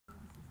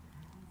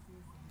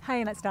Hey,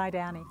 and it's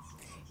Downie. You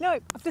know,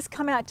 I've just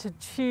come out to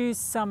choose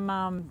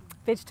some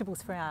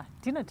vegetables for our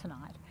dinner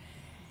tonight.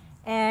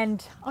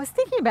 And I was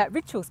thinking about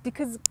rituals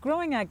because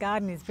growing our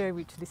garden is very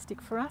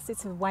ritualistic for us.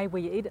 It's the way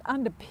we eat. It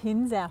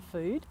underpins our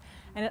food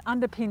and it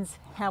underpins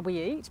how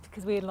we eat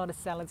because we eat a lot of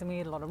salads and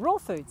we eat a lot of raw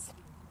foods.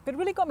 But it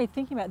really got me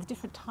thinking about the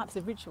different types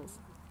of rituals.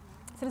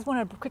 So I just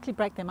want to quickly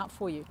break them up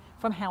for you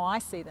from how I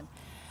see them.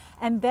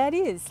 And that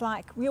is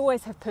like we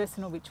always have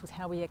personal rituals,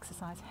 how we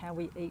exercise, how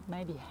we eat,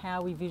 maybe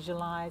how we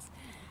visualize,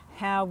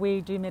 how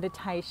we do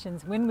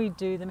meditations, when we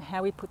do them,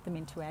 how we put them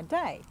into our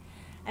day.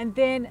 And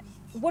then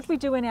what we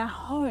do in our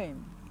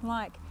home,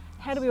 like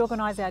how do we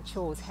organise our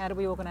chores, how do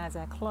we organise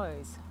our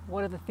clothes,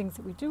 what are the things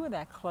that we do with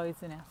our clothes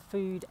and our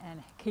food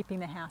and keeping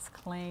the house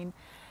clean,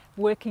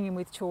 working in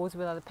with chores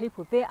with other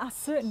people. There are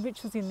certain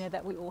rituals in there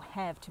that we all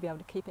have to be able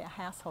to keep our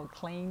household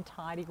clean,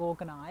 tidy,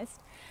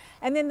 organised.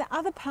 And then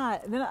another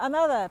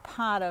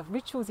part of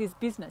rituals is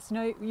business.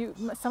 You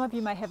know, some of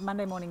you may have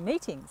Monday morning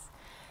meetings.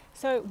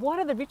 So what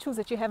are the rituals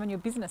that you have in your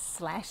business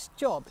 /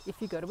 job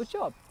if you go to a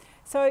job?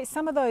 So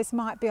some of those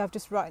might be, I've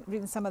just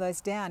written some of those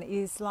down,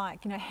 is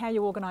like, you know, how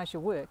you organise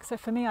your work. So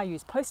for me, I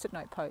use post-it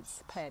note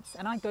pads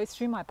and I go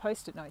through my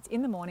post-it notes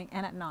in the morning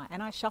and at night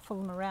and I shuffle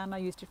them around. I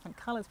use different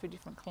colours for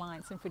different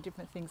clients and for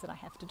different things that I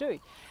have to do.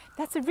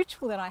 That's a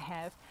ritual that I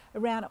have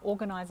around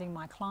organising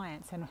my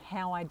clients and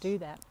how I do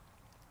that.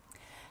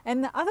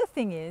 And the other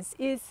thing is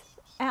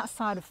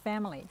outside of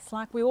families.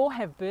 Like we all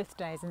have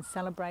birthdays and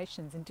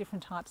celebrations and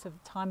different types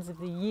of times of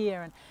the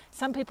year, and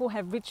some people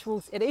have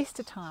rituals at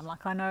Easter time.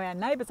 Like I know our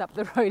neighbours up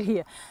the road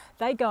here,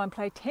 they go and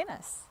play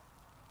tennis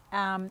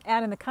out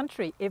in the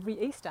country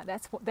every Easter.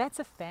 That's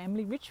a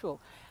family ritual.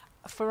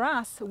 For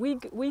us,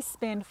 we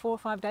spend 4 or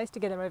 5 days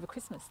together over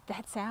Christmas.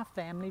 That's our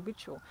family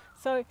ritual.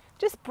 So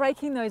just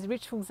breaking those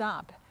rituals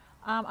up.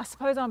 I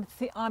suppose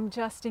I'm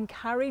just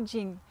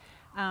encouraging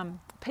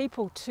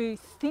people to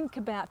think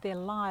about their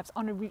lives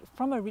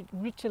from a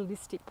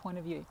ritualistic point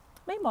of view.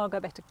 Meanwhile, I'll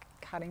go back to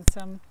cutting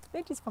some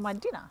veggies for my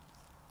dinner.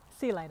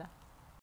 See you later.